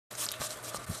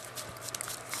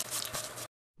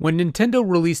When Nintendo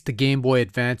released the Game Boy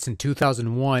Advance in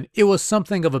 2001, it was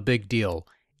something of a big deal.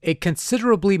 A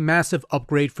considerably massive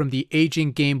upgrade from the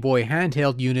aging Game Boy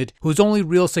handheld unit, whose only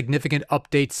real significant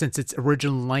update since its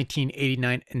original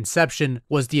 1989 inception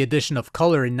was the addition of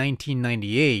color in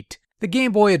 1998. The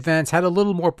Game Boy Advance had a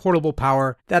little more portable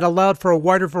power that allowed for a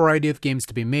wider variety of games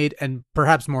to be made and,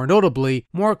 perhaps more notably,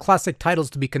 more classic titles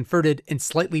to be converted in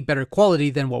slightly better quality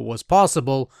than what was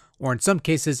possible, or in some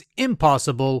cases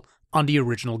impossible, on the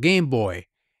original Game Boy.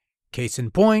 Case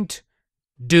in point,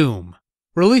 Doom.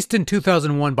 Released in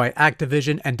 2001 by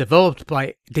Activision and developed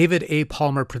by David A.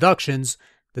 Palmer Productions,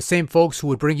 the same folks who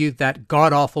would bring you that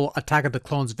god-awful Attack of the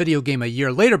Clones video game a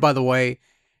year later, by the way,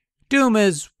 Doom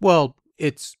is, well,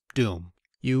 it's Doom.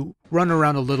 You run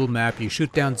around a little map, you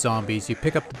shoot down zombies, you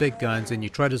pick up the big guns, and you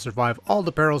try to survive all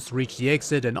the perils to reach the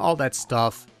exit and all that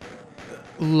stuff.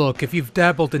 Look, if you've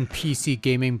dabbled in PC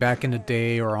gaming back in the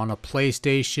day or on a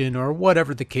PlayStation or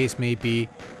whatever the case may be,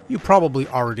 you probably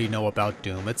already know about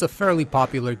Doom. It's a fairly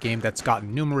popular game that's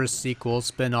gotten numerous sequels,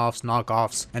 spin-offs,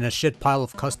 knockoffs, and a shit pile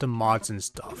of custom mods and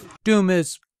stuff. Doom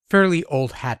is fairly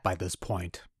old hat by this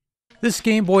point. This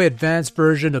Game Boy Advance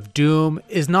version of Doom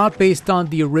is not based on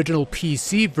the original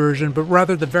PC version, but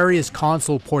rather the various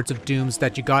console ports of Dooms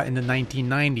that you got in the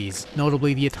 1990s,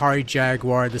 notably the Atari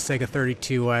Jaguar, the Sega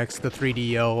 32X, the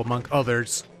 3DO, among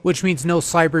others. Which means no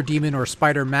Cyber Demon or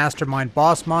Spider Mastermind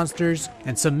boss monsters,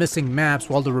 and some missing maps,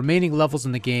 while the remaining levels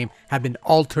in the game have been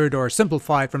altered or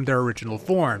simplified from their original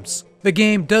forms. The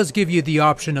game does give you the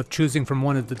option of choosing from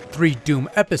one of the 3 Doom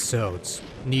episodes,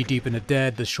 Knee Deep in the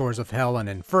Dead, The Shores of Hell, and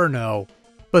Inferno,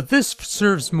 but this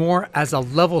serves more as a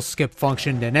level skip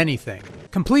function than anything.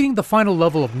 Completing the final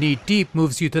level of Knee Deep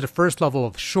moves you to the first level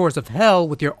of Shores of Hell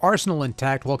with your arsenal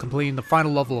intact, while completing the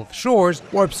final level of Shores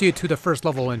warps you to the first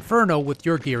level of Inferno with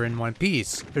your gear in one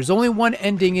piece. There's only one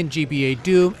ending in GBA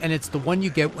Doom, and it's the one you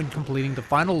get when completing the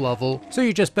final level, so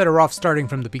you're just better off starting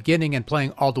from the beginning and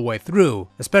playing all the way through,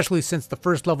 especially since the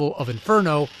first level of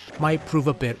Inferno might prove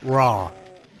a bit raw.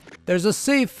 There's a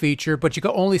save feature, but you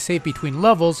can only save between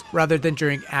levels rather than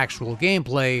during actual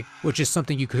gameplay, which is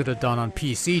something you could have done on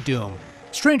PC Doom.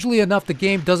 Strangely enough, the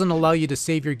game doesn't allow you to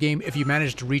save your game if you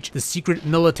manage to reach the secret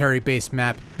military base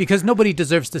map, because nobody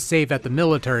deserves to save at the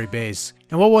military base.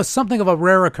 And what was something of a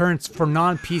rare occurrence for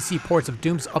non-PC ports of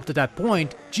Dooms up to that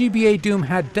point, GBA Doom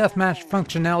had deathmatch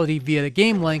functionality via the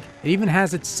game link. It even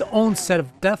has its own set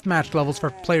of deathmatch levels for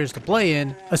players to play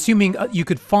in, assuming you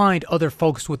could find other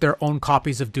folks with their own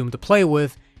copies of Doom to play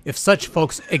with, if such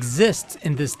folks exist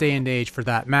in this day and age for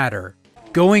that matter.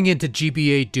 Going into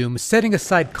GBA Doom, setting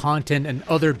aside content and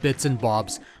other bits and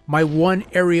bobs, my one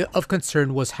area of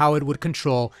concern was how it would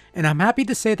control, and I'm happy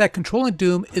to say that controlling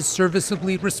Doom is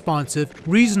serviceably responsive,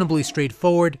 reasonably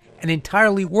straightforward, and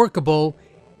entirely workable,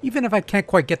 even if I can't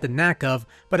quite get the knack of,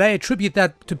 but I attribute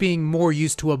that to being more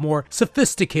used to a more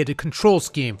sophisticated control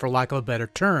scheme, for lack of a better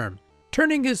term.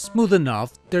 Turning is smooth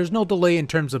enough, there's no delay in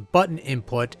terms of button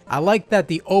input. I like that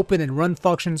the open and run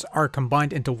functions are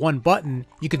combined into one button.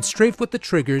 You can strafe with the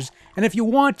triggers, and if you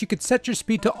want, you could set your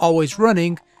speed to always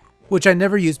running, which I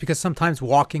never use because sometimes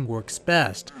walking works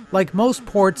best. Like most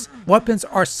ports, weapons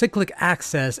are cyclic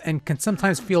access and can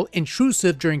sometimes feel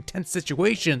intrusive during tense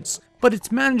situations, but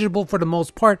it's manageable for the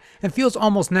most part and feels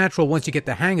almost natural once you get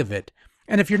the hang of it.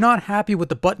 And if you're not happy with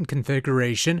the button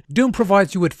configuration, Doom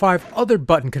provides you with 5 other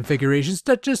button configurations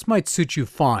that just might suit you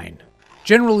fine.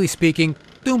 Generally speaking,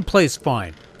 Doom plays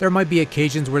fine. There might be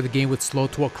occasions where the game would slow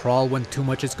to a crawl when too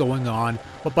much is going on,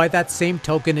 but by that same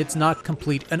token, it's not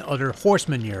complete and utter horse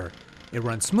manure. It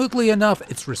runs smoothly enough,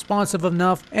 it's responsive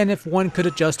enough, and if one could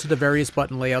adjust to the various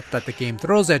button layouts that the game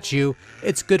throws at you,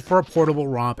 it's good for a portable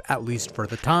romp, at least for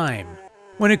the time.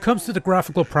 When it comes to the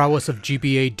graphical prowess of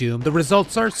GBA Doom, the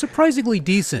results are surprisingly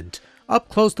decent. Up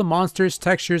close, the monsters,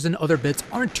 textures, and other bits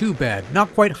aren't too bad,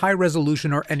 not quite high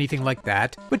resolution or anything like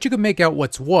that, but you can make out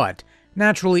what's what.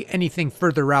 Naturally, anything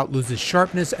further out loses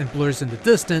sharpness and blurs in the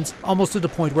distance, almost to the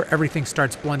point where everything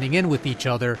starts blending in with each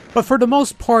other. But for the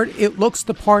most part, it looks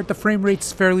the part, the frame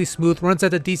rate's fairly smooth, runs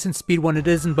at a decent speed when it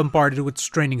isn't bombarded with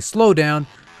straining slowdown.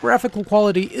 Graphical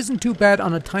quality isn't too bad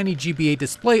on a tiny GBA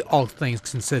display, all things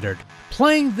considered.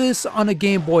 Playing this on a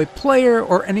Game Boy player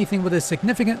or anything with a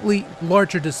significantly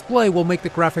larger display will make the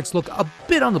graphics look a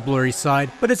bit on the blurry side,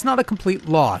 but it's not a complete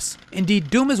loss. Indeed,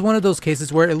 Doom is one of those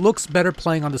cases where it looks better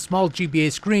playing on the small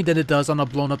GBA screen than it does on a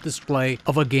blown up display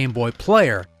of a Game Boy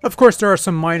player. Of course, there are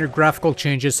some minor graphical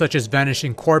changes such as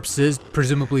vanishing corpses,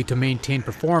 presumably to maintain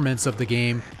performance of the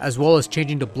game, as well as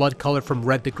changing the blood color from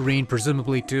red to green,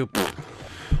 presumably to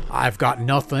I've got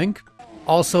nothing.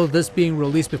 Also, this being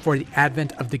released before the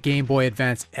advent of the Game Boy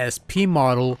Advance SP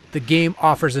model, the game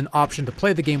offers an option to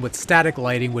play the game with static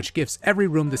lighting, which gives every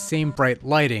room the same bright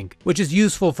lighting, which is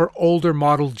useful for older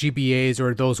model GBAs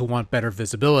or those who want better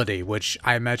visibility, which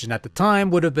I imagine at the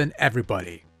time would have been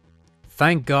everybody.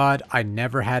 Thank God I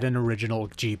never had an original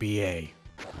GBA.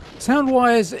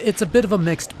 Sound-wise, it's a bit of a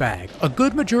mixed bag. A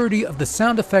good majority of the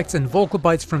sound effects and vocal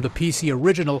bites from the PC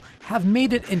original have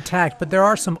made it intact, but there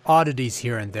are some oddities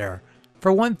here and there.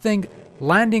 For one thing,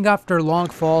 landing after long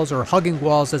falls or hugging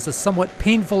walls is a somewhat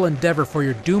painful endeavor for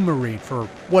your Doomery for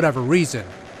whatever reason.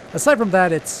 Aside from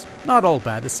that, it's not all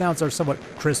bad. The sounds are somewhat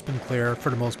crisp and clear for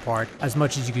the most part, as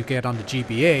much as you could get on the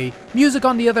GBA. Music,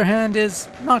 on the other hand, is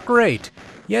not great.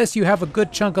 Yes, you have a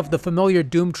good chunk of the familiar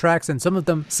Doom tracks, and some of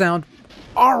them sound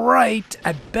alright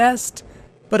at best,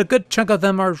 but a good chunk of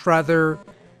them are rather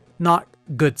not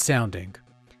good sounding.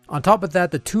 On top of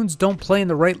that, the tunes don't play in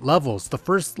the right levels. The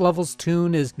first level's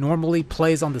tune normally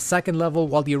plays on the second level,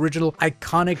 while the original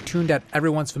iconic tune that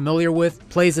everyone's familiar with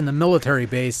plays in the military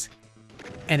base,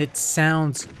 and it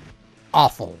sounds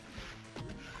awful.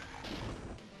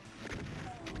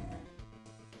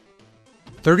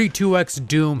 32X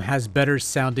Doom has better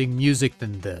sounding music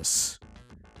than this.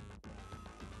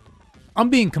 I'm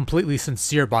being completely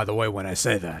sincere, by the way, when I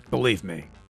say that, believe me.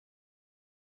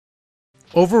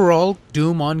 Overall,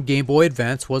 Doom on Game Boy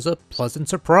Advance was a pleasant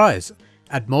surprise.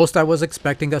 At most, I was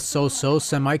expecting a so-so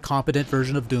semi-competent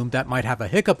version of Doom that might have a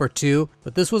hiccup or two,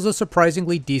 but this was a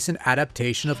surprisingly decent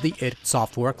adaptation of the id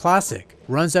Software classic.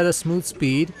 Runs at a smooth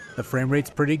speed, the frame rate's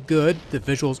pretty good, the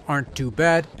visuals aren't too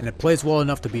bad, and it plays well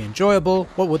enough to be enjoyable,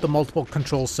 what with the multiple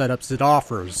control setups it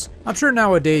offers. I'm sure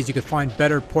nowadays you could find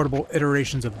better portable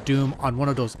iterations of Doom on one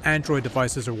of those Android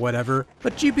devices or whatever,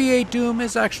 but GBA Doom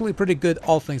is actually pretty good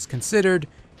all things considered,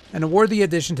 and a worthy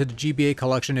addition to the GBA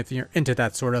collection if you're into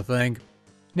that sort of thing.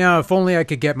 Now, if only I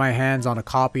could get my hands on a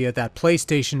copy of that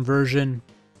PlayStation version.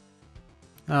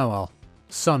 Oh well,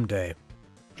 someday.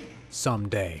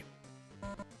 Someday.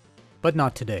 But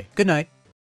not today. Good night.